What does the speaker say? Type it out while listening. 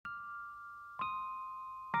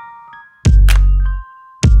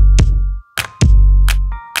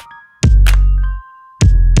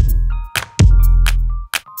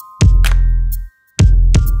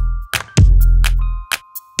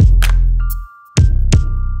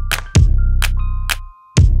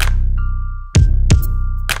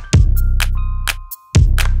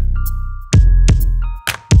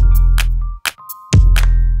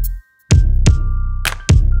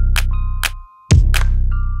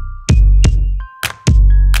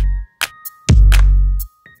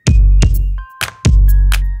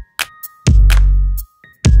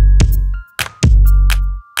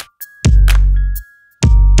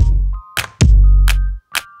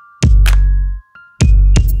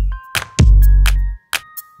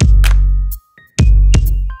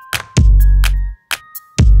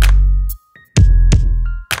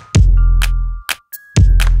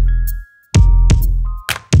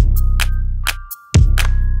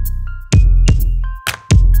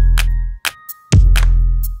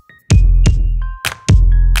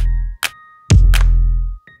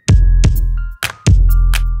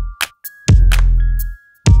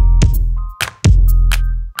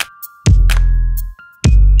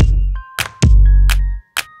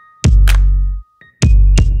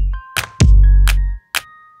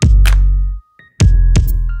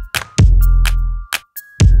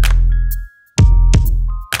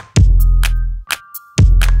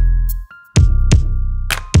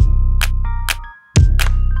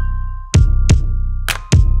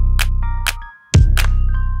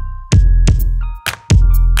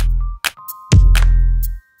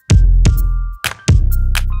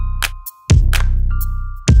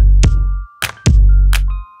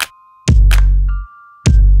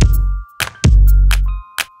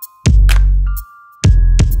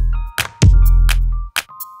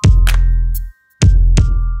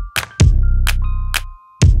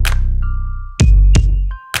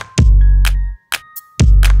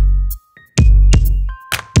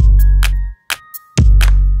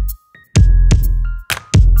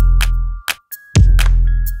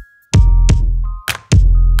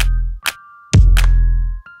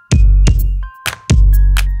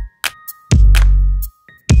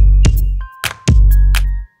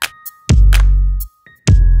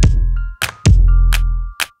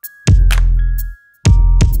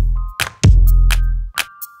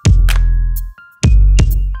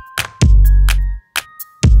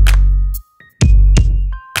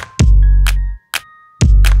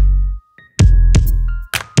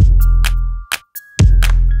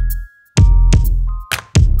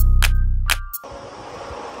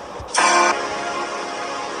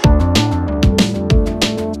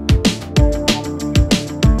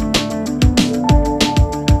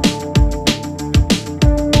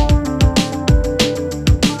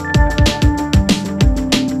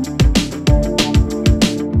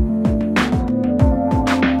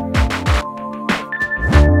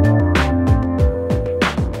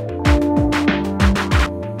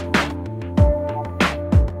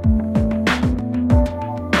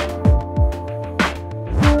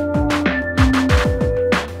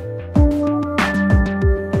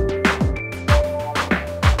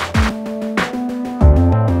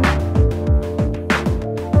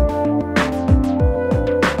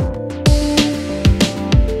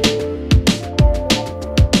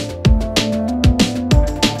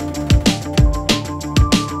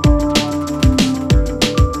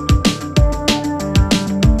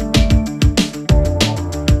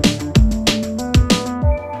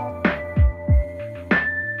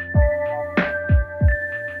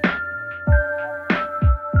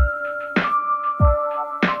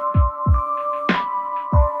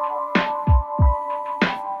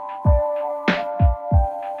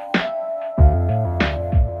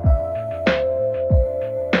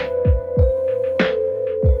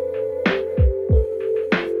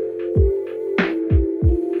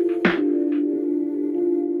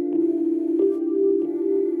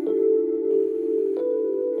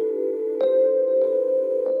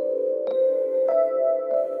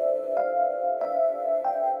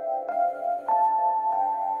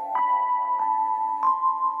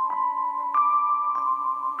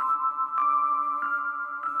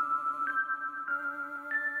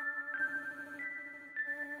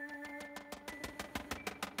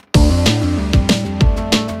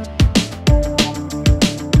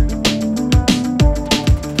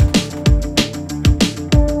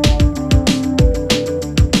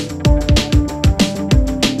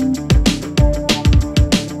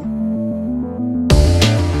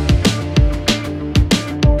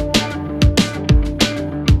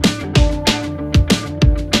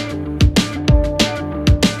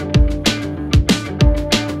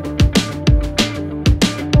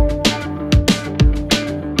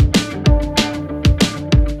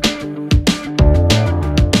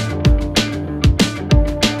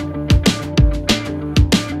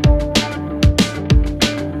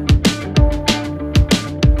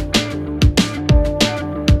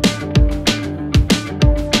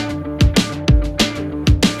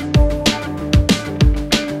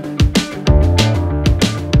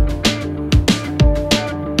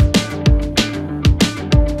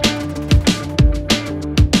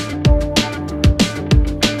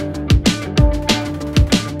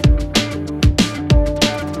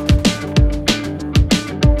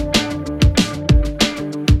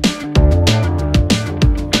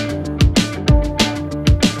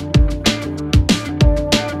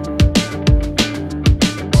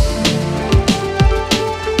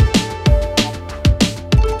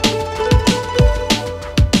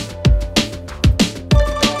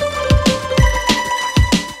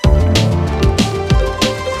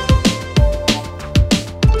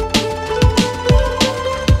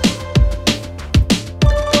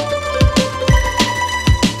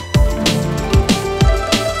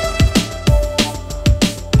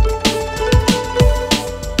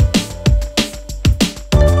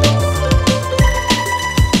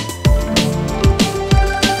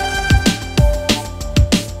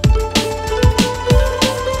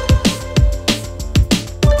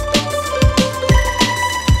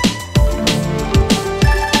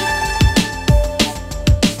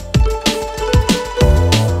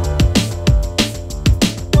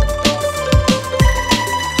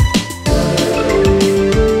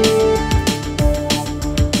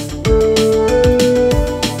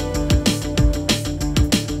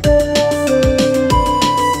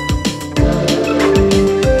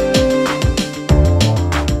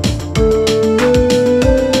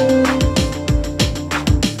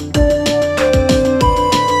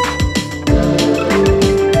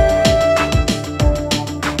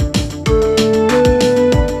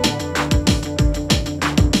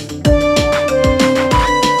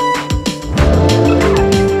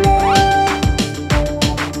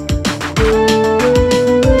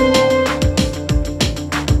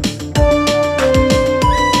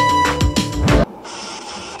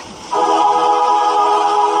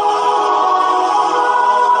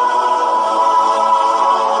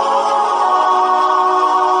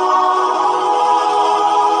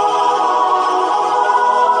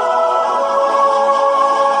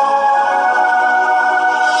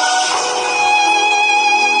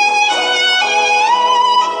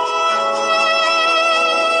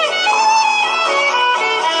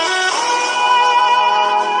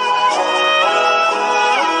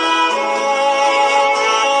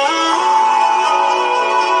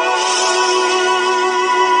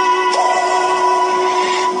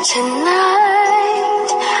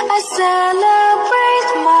celebrate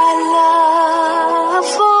my love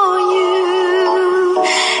for you.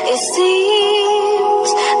 It seems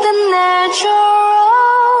the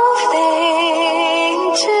natural thing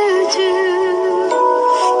to do.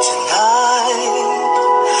 Tonight,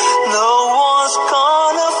 no one's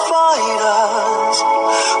gonna fight us.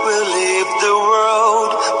 We'll leave the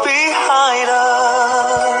world behind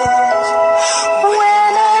us.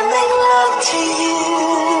 When I make love to you,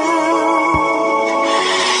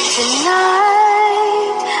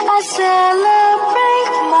 tonight I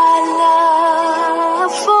celebrate my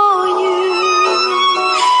love for you,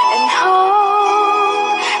 and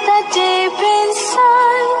hope that deep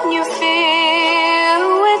inside you feel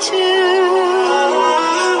it too.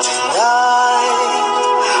 Tonight,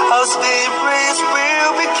 our spirits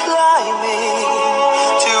will be climbing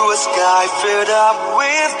to a sky filled up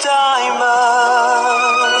with diamonds.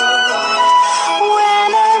 When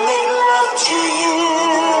I make love to you,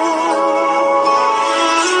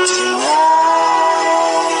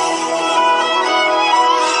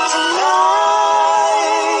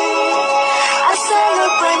 I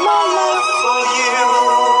celebrate my love for you,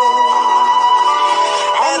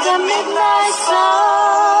 and the midnight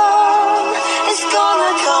sun is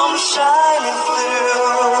gonna come shining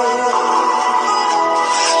through.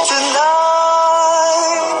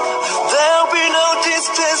 Tonight, there'll be no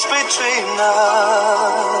distance between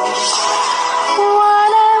us.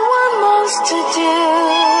 What I want most to do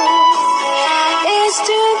is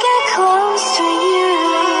to get close to you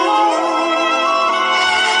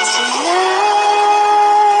tonight.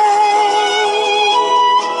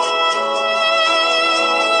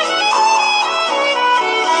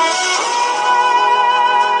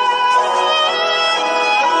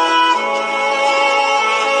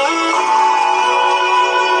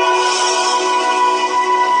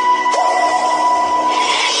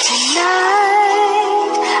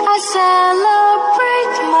 Tonight I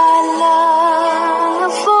celebrate my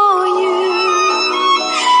love for you,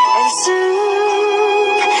 and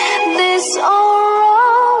soon this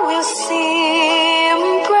aurora will seem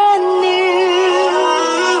brand new.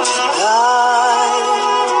 Tonight,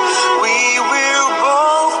 we will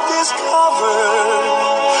both discover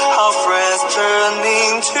how friends turn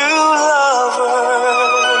into lovers.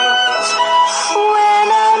 When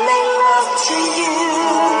I make love to you,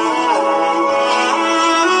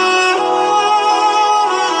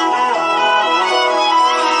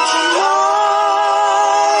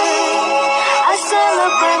 I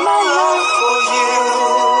celebrate my love for you,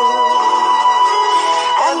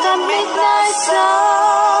 and the midnight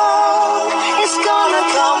sun is gonna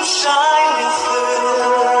come shining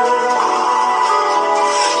through.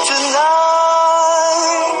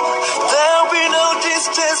 Tonight, there'll be no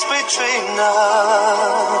distance between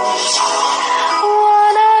us.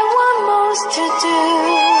 What I want most to do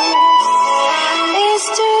is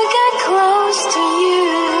to get close to you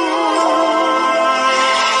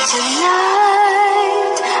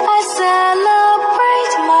tonight. I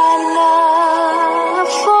celebrate my love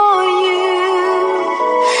for you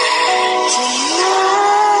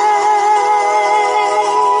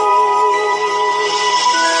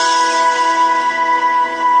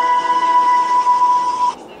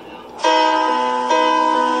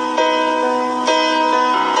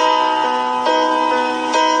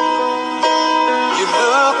You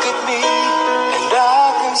look at me and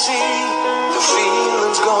I can see the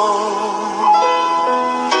feeling's gone.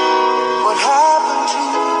 What happened to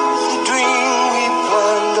the dream we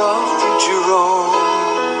planned our future on?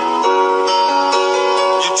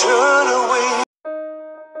 You turn away.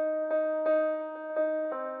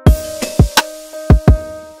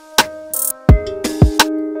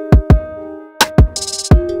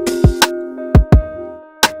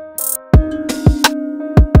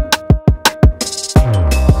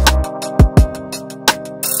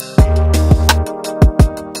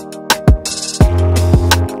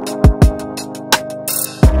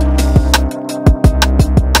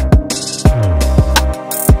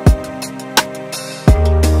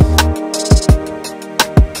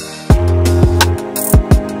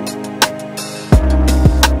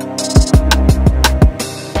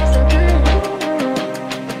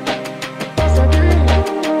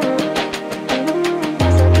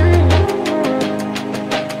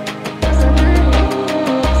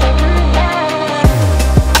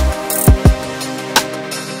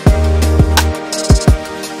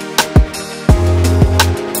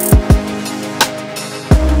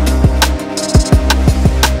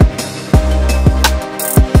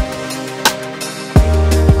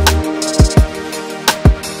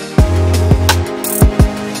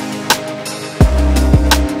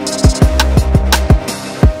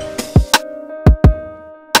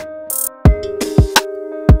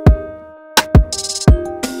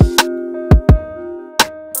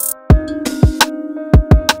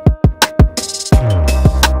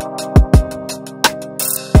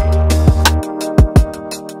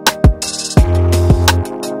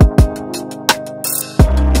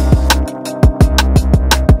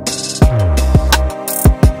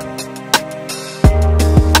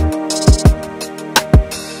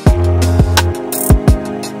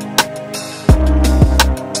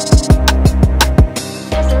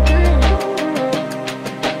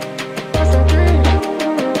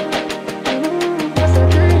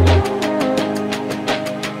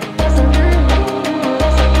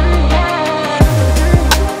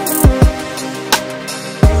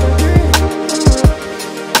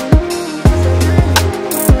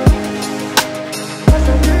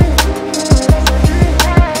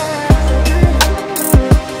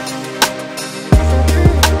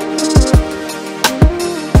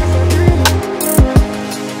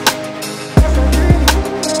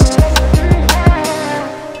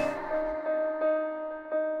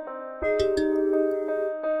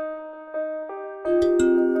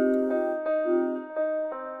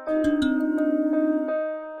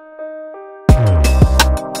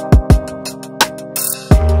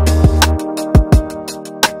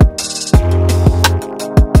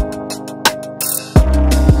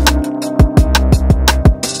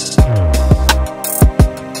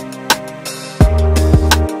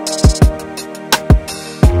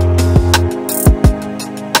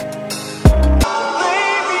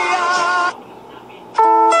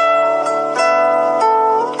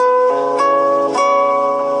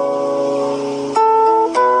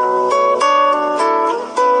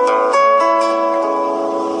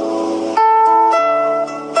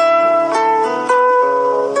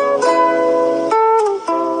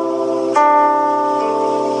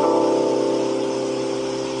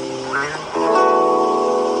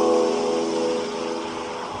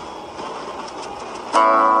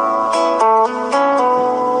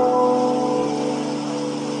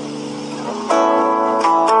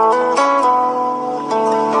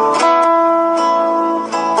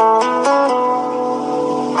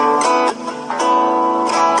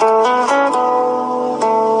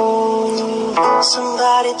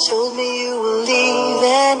 Somebody told me you were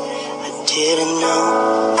leaving, I didn't know.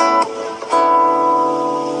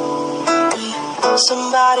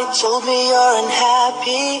 Somebody told me you're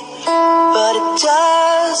unhappy, but it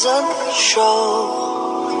doesn't show.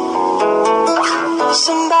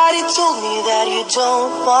 Somebody told me that you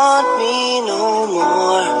don't want me no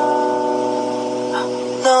more.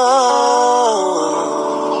 No.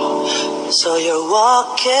 So you're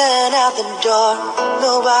walking out the door.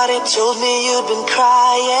 Nobody told me you'd been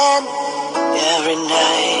crying every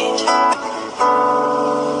night.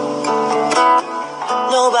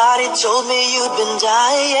 Nobody told me you'd been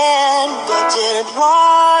dying, but didn't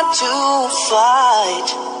want to fight.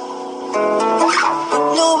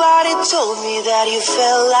 Nobody told me that you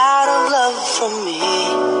fell out of love from me.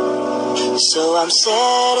 So I'm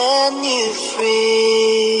setting you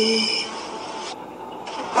free.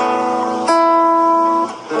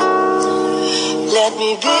 Let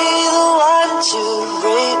me be the one to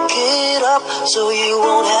break it up, so you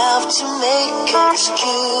won't have to make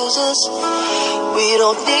excuses. We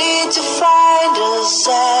don't need to find a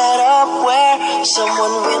setup where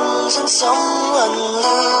someone wins and someone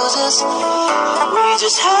loses. We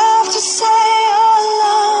just have to say our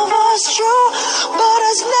love was true, but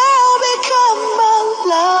has now become a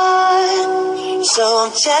lie. So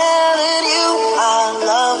I'm telling you I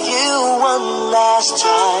love you one last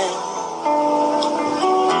time.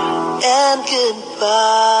 And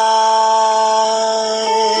goodbye.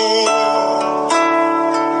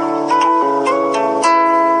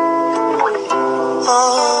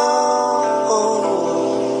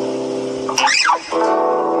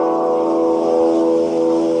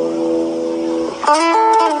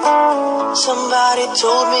 Somebody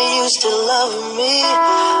told me you still love me.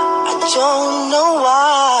 I don't know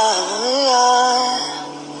why.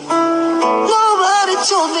 Nobody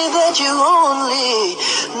told me that you only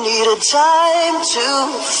needed time to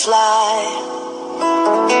fly.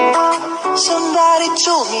 Somebody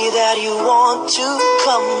told me that you want to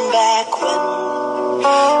come back when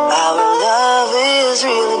our love is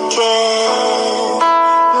real again.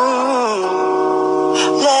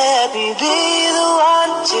 Let me be the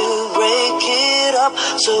one to break it up,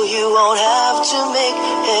 so you won't have to make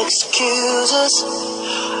excuses.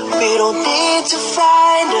 We don't need to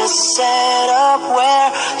find a setup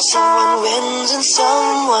where someone wins and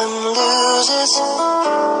someone loses.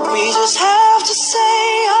 We just have to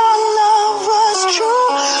say our love was true,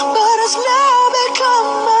 but has now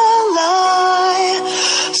become a lie.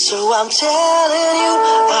 So I'm telling you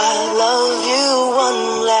I love you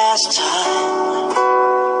one last time.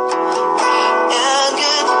 And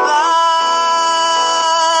goodbye.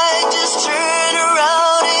 Just turn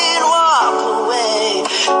around and walk away.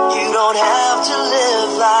 You don't have to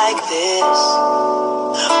live like this.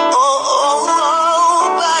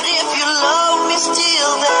 But if you love me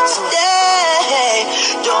still, then stay.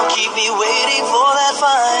 Don't keep me waiting for that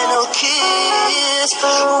final kiss.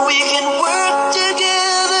 We can work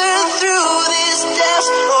together through this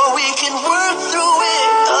test, or we can work through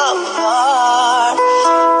it apart.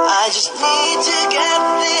 I just need to get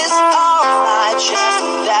this off my chest,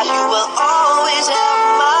 that you will always have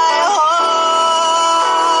my heart.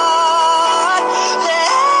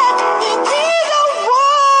 Let me be the one.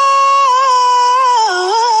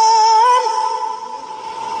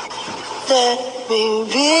 Let me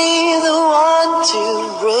be the one to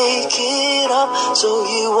break it up, so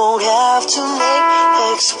you won't have to make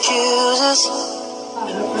excuses.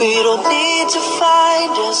 We don't need to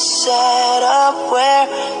find a setup where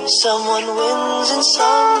someone wins and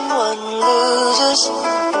someone loses.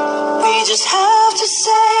 We just have to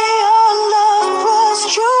say our love was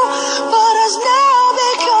true, but has now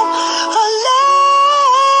become a lie.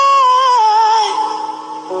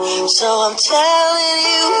 So I'm telling